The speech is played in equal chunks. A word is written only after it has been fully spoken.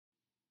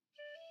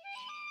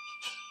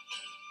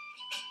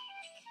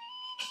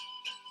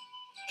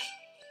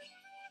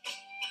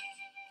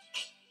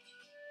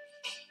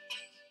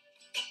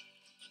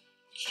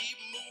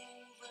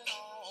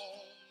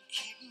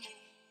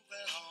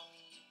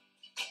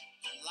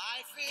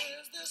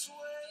is this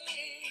way.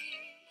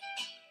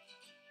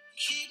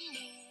 Keep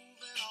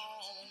moving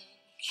on,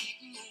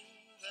 keep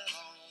moving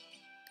on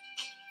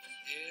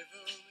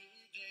every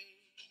day.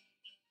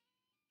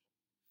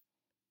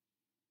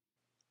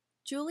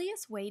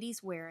 Julius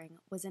Waties Waring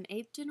was an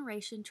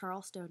 8th-generation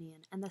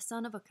Charlestonian and the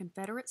son of a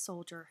Confederate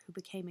soldier who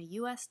became a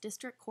U.S.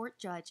 District Court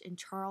judge in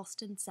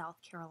Charleston, South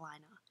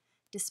Carolina.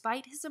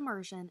 Despite his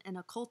immersion in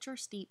a culture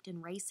steeped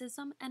in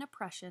racism and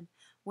oppression,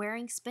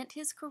 Waring spent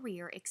his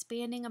career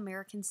expanding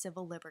American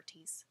civil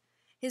liberties.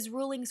 His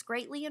rulings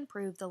greatly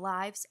improved the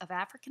lives of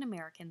African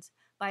Americans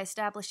by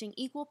establishing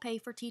equal pay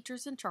for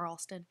teachers in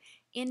Charleston,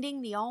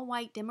 ending the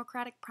all-white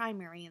Democratic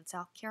primary in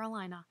South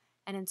Carolina,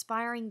 and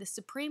inspiring the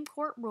Supreme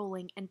Court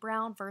ruling in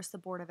Brown v. the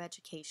Board of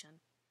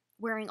Education.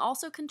 Waring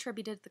also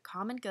contributed to the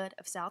common good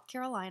of South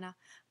Carolina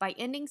by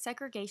ending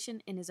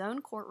segregation in his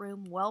own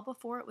courtroom well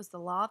before it was the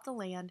law of the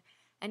land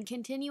and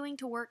continuing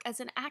to work as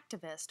an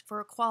activist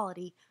for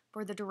equality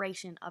for the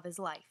duration of his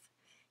life.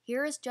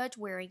 Here is Judge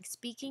Waring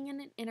speaking in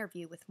an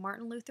interview with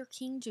Martin Luther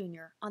King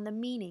Jr. on the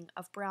meaning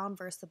of Brown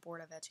v. the Board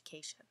of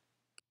Education.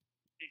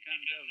 I think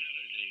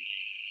undoubtedly the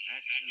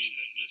action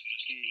that Mr.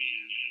 King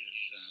and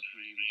his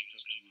friends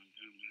took in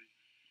Montgomery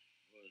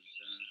was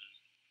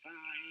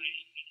fine,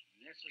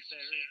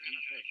 necessary, and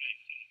effective.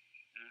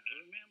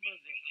 Remember,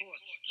 the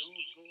courts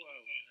don't go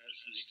out as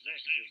an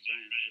executive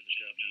branch of the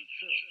government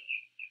should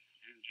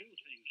and do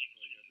things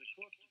for you. The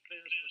court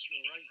declares what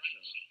your rights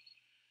are.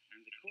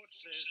 And the court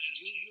says to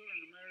you, you're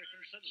an American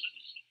citizen.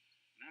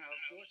 Now,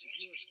 of course, if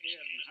you are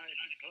scared and hide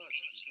in the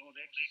closet and don't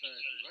exercise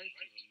the rights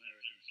of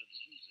American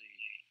citizens,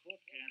 the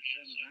court can't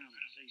send around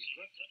and say you've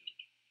got to do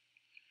it.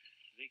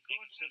 The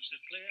courts have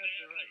declared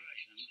the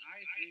rights, and I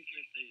think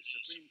that the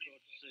Supreme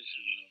Court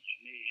decision of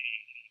May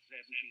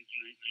 17,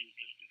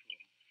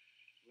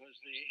 1954 was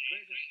the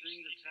greatest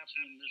thing that's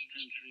happened in this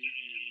country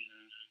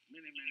in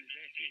many, many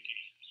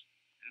decades.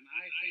 And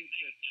I think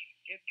that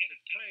it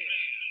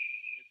declared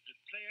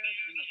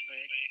in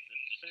effect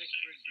that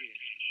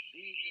segregation,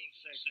 legal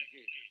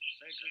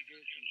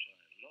segregation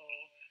by law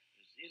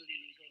is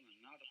illegal and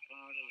not a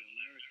part of the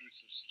American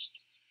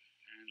system.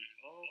 And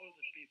all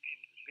the people,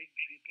 the big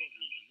people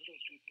and the little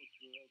people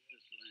throughout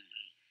this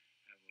land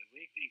have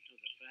awakened to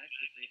the fact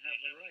that they have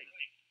a right.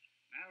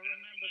 Now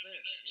remember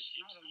this, it's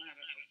not a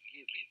matter of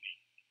giving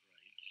rights.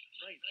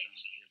 Rights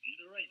aren't given.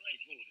 The right to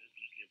vote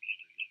isn't given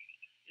to you.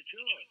 It's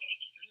yours.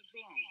 It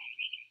belongs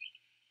to you.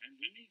 And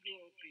the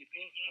Negro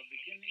people are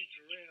beginning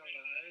to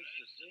realize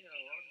that they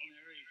are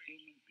ordinary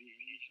human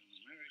beings and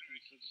American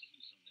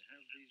citizens and they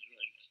have these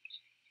rights.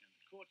 And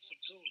the courts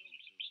have told them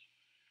so.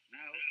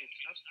 Now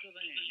it's up to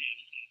them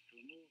to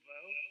move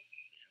out.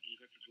 They haven't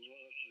got to go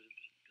out with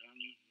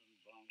guns and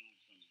bombs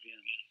and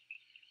guns,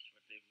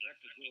 but they've got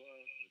to go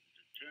out with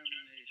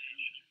determination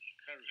and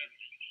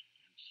courage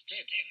and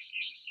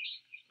steadfastness,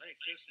 like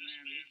this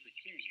man Luther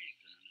King has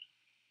done,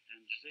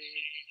 and say,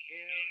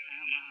 here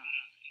am I,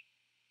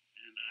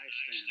 and I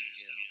stand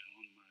here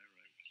on my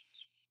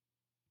rights.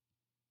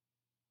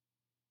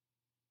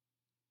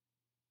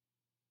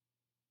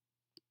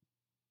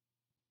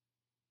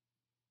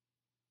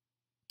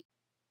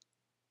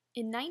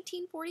 In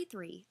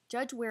 1943,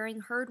 Judge Waring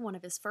heard one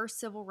of his first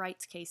civil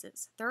rights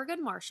cases. Thurgood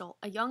Marshall,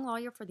 a young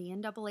lawyer for the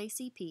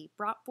NAACP,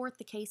 brought forth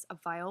the case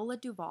of Viola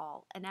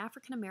Duvall, an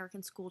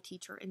African-American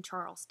schoolteacher in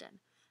Charleston.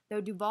 Though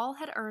Duvall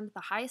had earned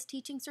the highest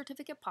teaching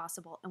certificate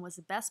possible and was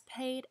the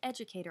best-paid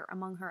educator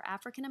among her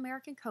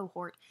African-American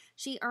cohort,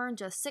 she earned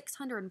just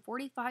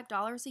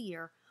 $645 a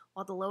year,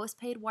 while the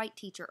lowest-paid white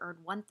teacher earned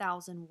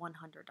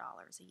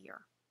 $1,100 a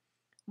year.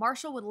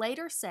 Marshall would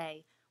later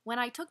say, "When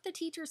I took the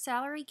teacher's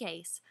salary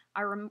case,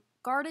 I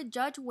regarded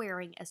Judge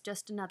Waring as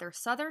just another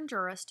Southern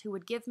jurist who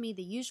would give me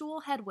the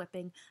usual head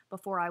whipping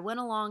before I went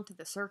along to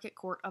the Circuit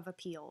Court of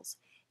Appeals.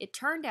 It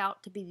turned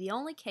out to be the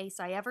only case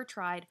I ever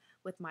tried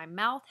with my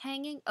mouth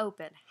hanging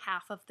open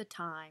half of the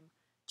time."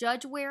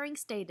 Judge Waring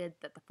stated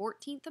that the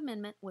 14th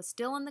Amendment was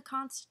still in the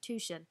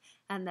Constitution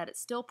and that it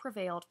still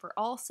prevailed for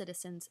all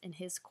citizens in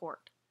his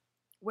court.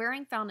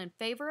 Waring found in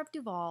favor of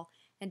Duvall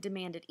and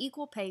demanded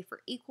equal pay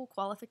for equal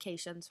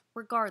qualifications,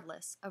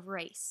 regardless of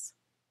race.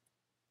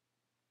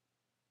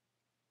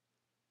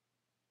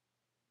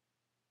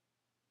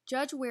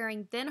 Judge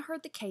Waring then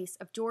heard the case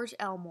of George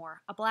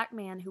Elmore, a black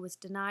man who was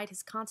denied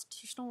his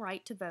constitutional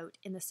right to vote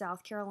in the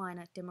South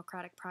Carolina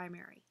Democratic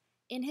primary.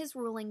 In his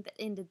ruling that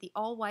ended the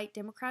all-white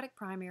Democratic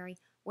primary,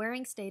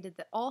 Waring stated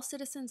that all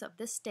citizens of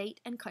this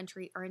state and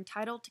country are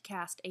entitled to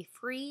cast a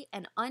free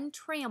and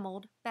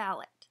untrammeled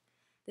ballot.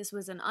 This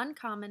was an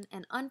uncommon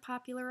and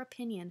unpopular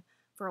opinion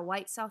for a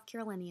white South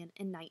Carolinian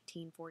in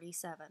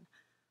 1947.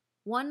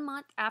 1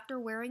 month after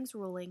Waring's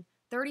ruling,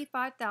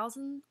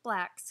 35,000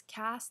 blacks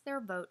cast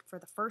their vote for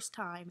the first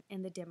time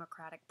in the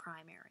Democratic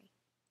primary.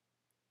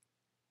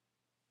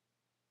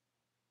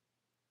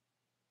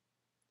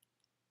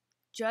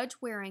 Judge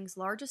Waring's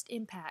largest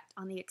impact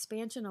on the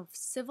expansion of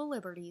civil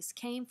liberties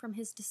came from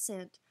his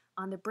dissent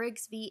on the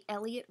Briggs v.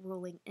 Elliott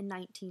ruling in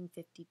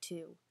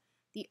 1952.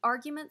 The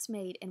arguments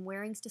made in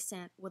Waring's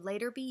dissent would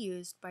later be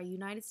used by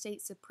United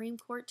States Supreme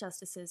Court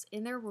justices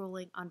in their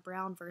ruling on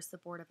Brown v. the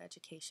Board of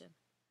Education.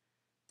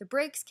 The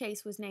Briggs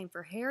case was named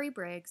for Harry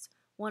Briggs,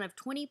 one of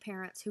 20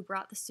 parents who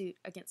brought the suit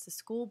against the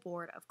school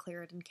board of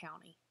Clarendon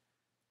County.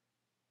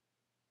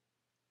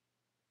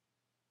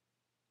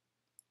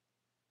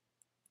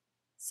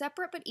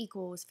 Separate but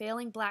equal was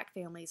failing black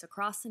families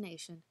across the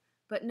nation,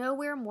 but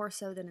nowhere more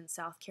so than in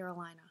South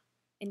Carolina.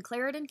 In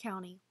Clarendon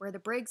County, where the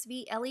Briggs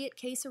v. Elliott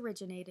case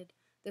originated,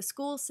 the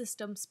school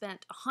system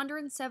spent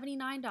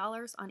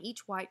 $179 on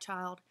each white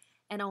child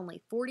and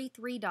only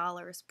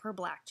 $43 per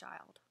black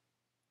child.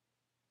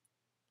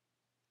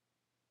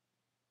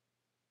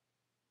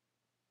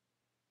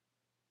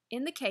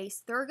 In the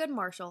case, Thurgood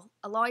Marshall,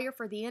 a lawyer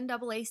for the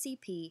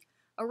NAACP,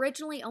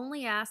 originally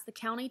only asked the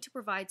county to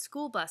provide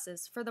school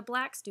buses for the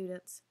black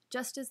students,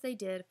 just as they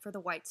did for the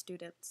white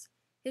students.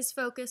 His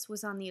focus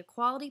was on the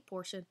equality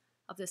portion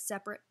of the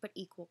separate but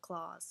equal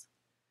clause.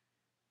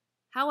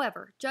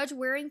 However, Judge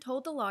Waring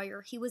told the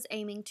lawyer he was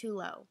aiming too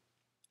low.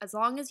 As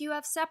long as you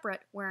have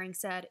separate, Waring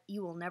said,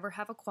 you will never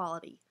have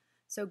equality.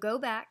 So go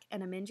back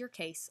and amend your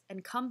case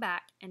and come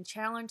back and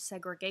challenge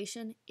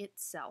segregation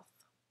itself.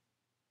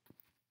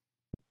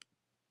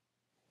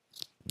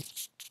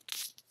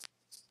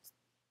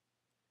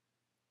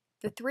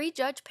 The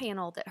three-judge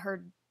panel that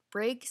heard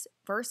Briggs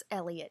v.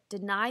 Elliott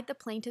denied the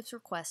plaintiff's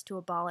request to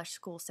abolish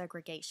school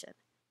segregation.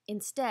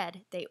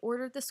 Instead, they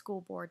ordered the school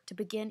board to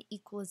begin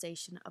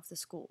equalization of the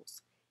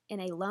schools.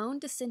 In a lone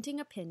dissenting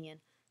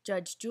opinion,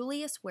 Judge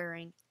Julius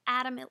Waring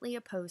adamantly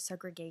opposed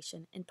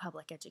segregation in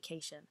public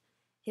education.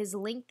 His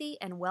lengthy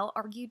and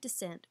well-argued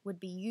dissent would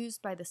be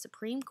used by the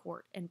Supreme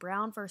Court in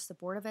Brown v. the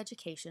Board of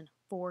Education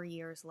 4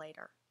 years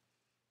later.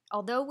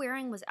 Although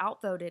Waring was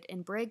outvoted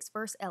in Briggs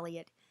v.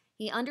 Elliott,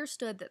 he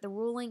understood that the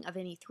ruling of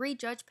any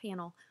three-judge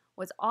panel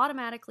was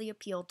automatically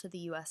appealed to the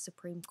U.S.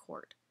 Supreme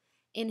Court.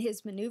 In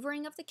his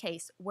maneuvering of the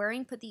case,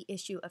 Waring put the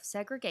issue of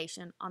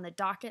segregation on the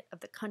docket of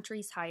the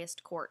country's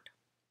highest court.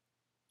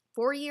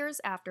 4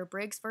 years after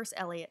Briggs v.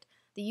 Elliott,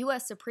 the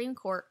U.S. Supreme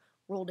Court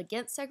ruled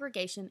against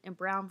segregation in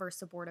Brown v.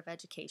 the Board of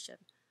Education.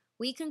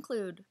 We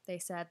conclude, they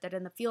said, that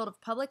in the field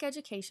of public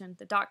education,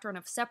 the doctrine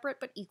of separate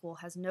but equal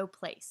has no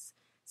place.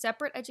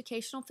 Separate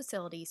educational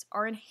facilities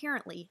are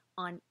inherently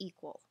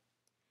unequal.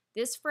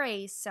 This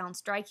phrase sounds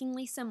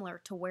strikingly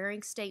similar to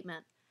Waring's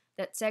statement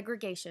that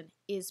segregation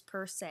is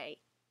per se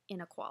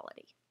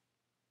inequality.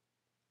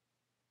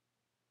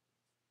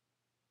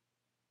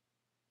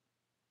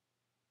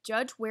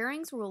 Judge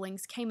Waring's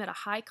rulings came at a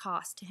high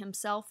cost to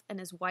himself and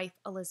his wife,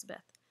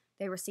 Elizabeth.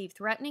 They received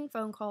threatening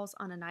phone calls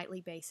on a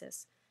nightly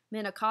basis.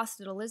 Men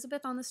accosted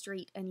Elizabeth on the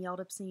street and yelled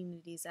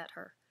obscenities at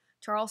her.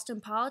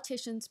 Charleston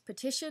politicians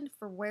petitioned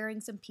for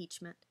Waring's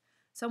impeachment.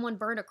 Someone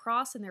burned a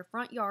cross in their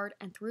front yard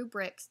and threw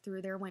bricks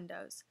through their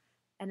windows.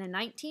 And in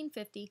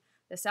 1950,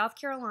 the South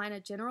Carolina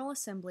General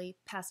Assembly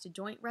passed a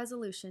joint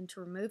resolution to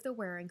remove the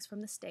Warings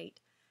from the state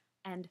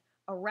and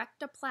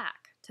erect a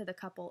plaque to the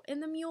couple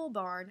in the mule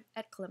barn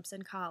at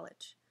Clemson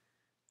College.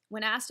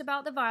 When asked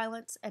about the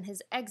violence and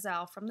his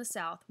exile from the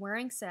South,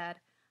 Waring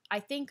said, "I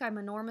think I'm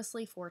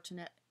enormously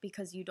fortunate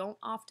because you don't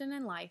often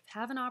in life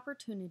have an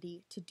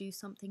opportunity to do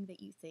something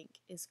that you think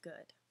is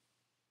good."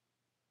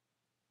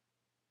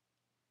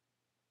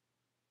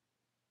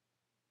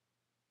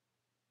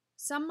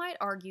 Some might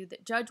argue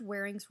that Judge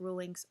Waring's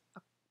rulings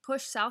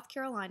pushed South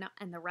Carolina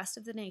and the rest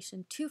of the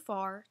nation too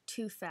far,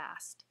 too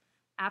fast.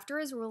 After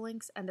his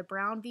rulings and the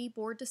Brown v.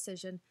 Board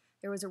decision,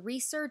 there was a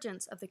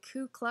resurgence of the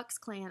Ku Klux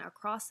Klan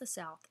across the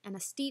South and a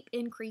steep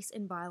increase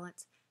in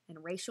violence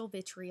and racial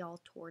vitriol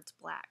towards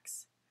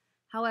blacks.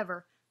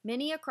 However,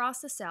 many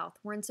across the South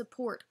were in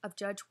support of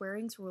Judge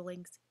Waring's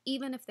rulings,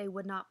 even if they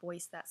would not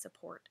voice that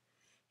support.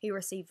 He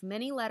received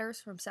many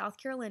letters from South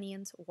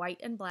Carolinians,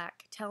 white and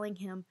black, telling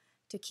him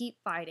to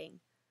keep fighting.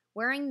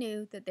 Waring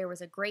knew that there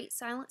was a great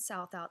silent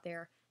South out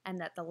there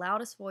and that the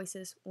loudest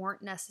voices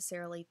weren't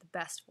necessarily the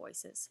best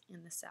voices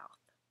in the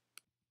South.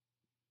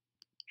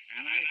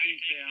 And I think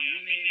there are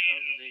many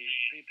of the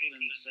people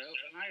in the South,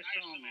 and I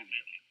saw many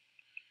of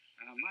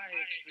them. My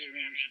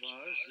experience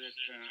was that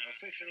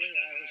officially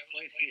I was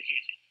quite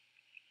heated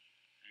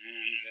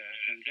and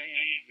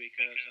condemned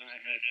because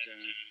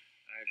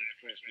I'd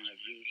expressed my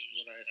views,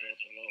 what I thought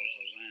the laws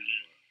of the land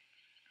were.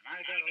 And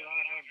I got a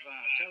lot of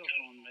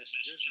telephone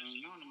messages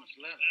and anonymous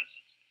letters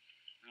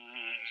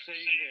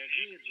saying they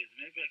agreed with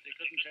me, but they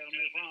couldn't tell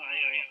me why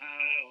or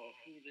how or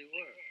who they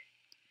were.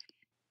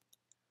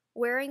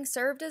 Waring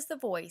served as the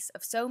voice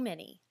of so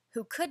many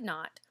who could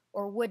not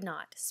or would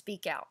not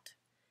speak out.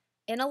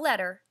 In a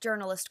letter,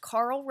 journalist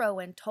Carl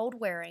Rowan told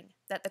Waring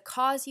that the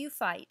cause you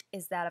fight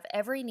is that of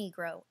every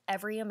Negro,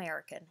 every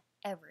American,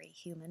 every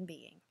human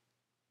being.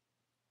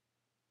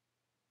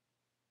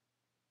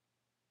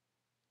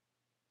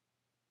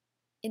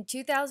 In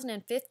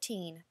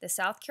 2015, the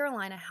South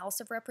Carolina House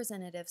of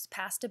Representatives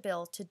passed a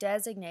bill to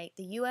designate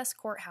the U.S.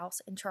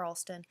 Courthouse in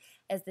Charleston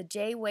as the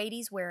J.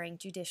 Waties Waring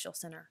Judicial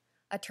Center.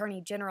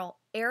 Attorney General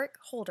Eric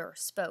Holder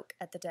spoke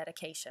at the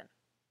dedication.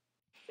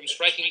 From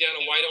striking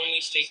down a white-only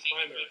state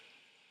primary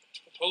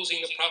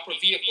proposing the proper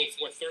vehicle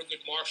for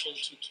Thurgood Marshall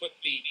to put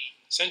the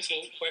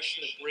central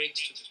question of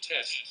Briggs to the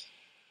test,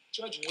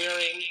 Judge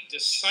Waring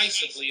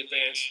decisively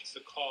advanced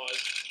the cause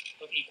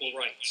of equal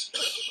rights.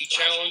 He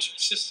challenged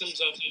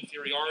systems of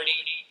inferiority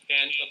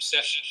and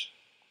obsession.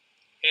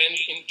 And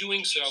in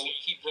doing so,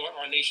 he brought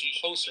our nation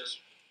closer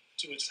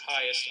to its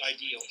highest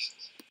ideals.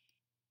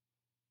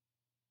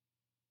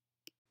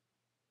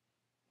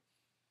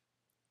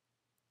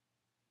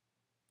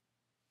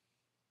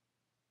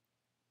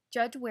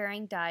 Judge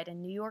Waring died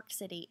in New York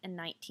City in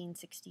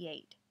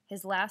 1968.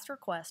 His last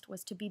request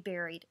was to be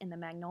buried in the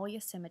Magnolia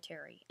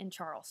Cemetery in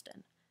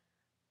Charleston.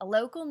 A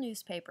local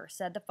newspaper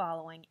said the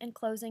following in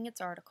closing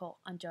its article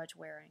on Judge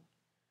Waring.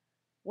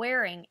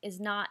 Waring is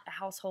not a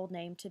household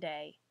name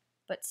today,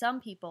 but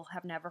some people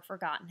have never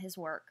forgotten his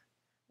work.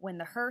 When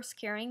the hearse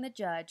carrying the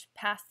judge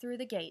passed through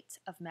the gates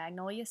of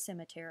Magnolia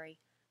Cemetery,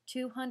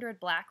 200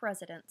 black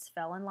residents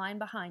fell in line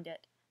behind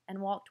it and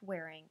walked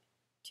Waring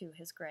to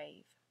his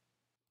grave.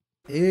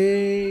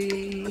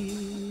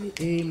 Amen.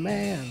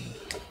 Amen.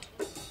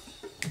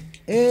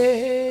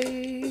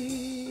 Amen.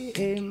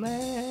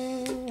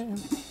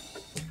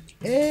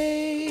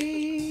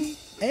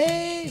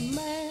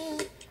 Amen.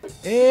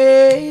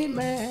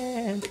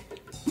 Amen.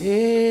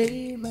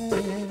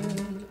 Amen.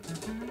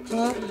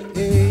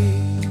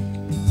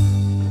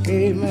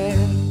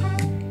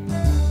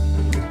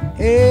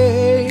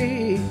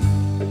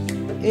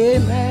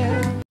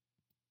 Amen.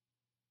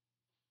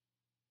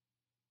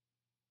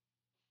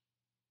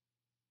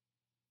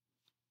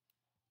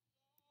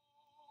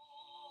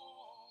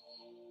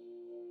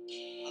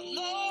 A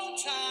long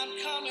time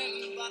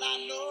coming, but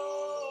I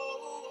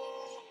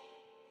know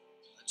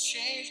a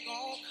change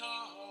gonna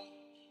come.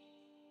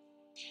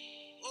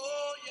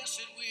 Oh, yes,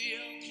 it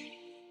will.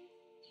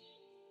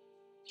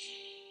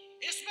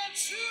 It's been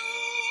too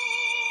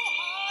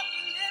hard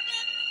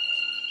living,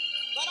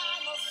 but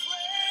I'm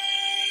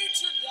afraid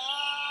to die.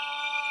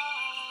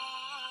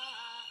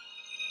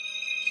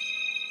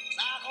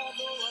 I don't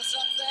know what's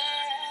up there.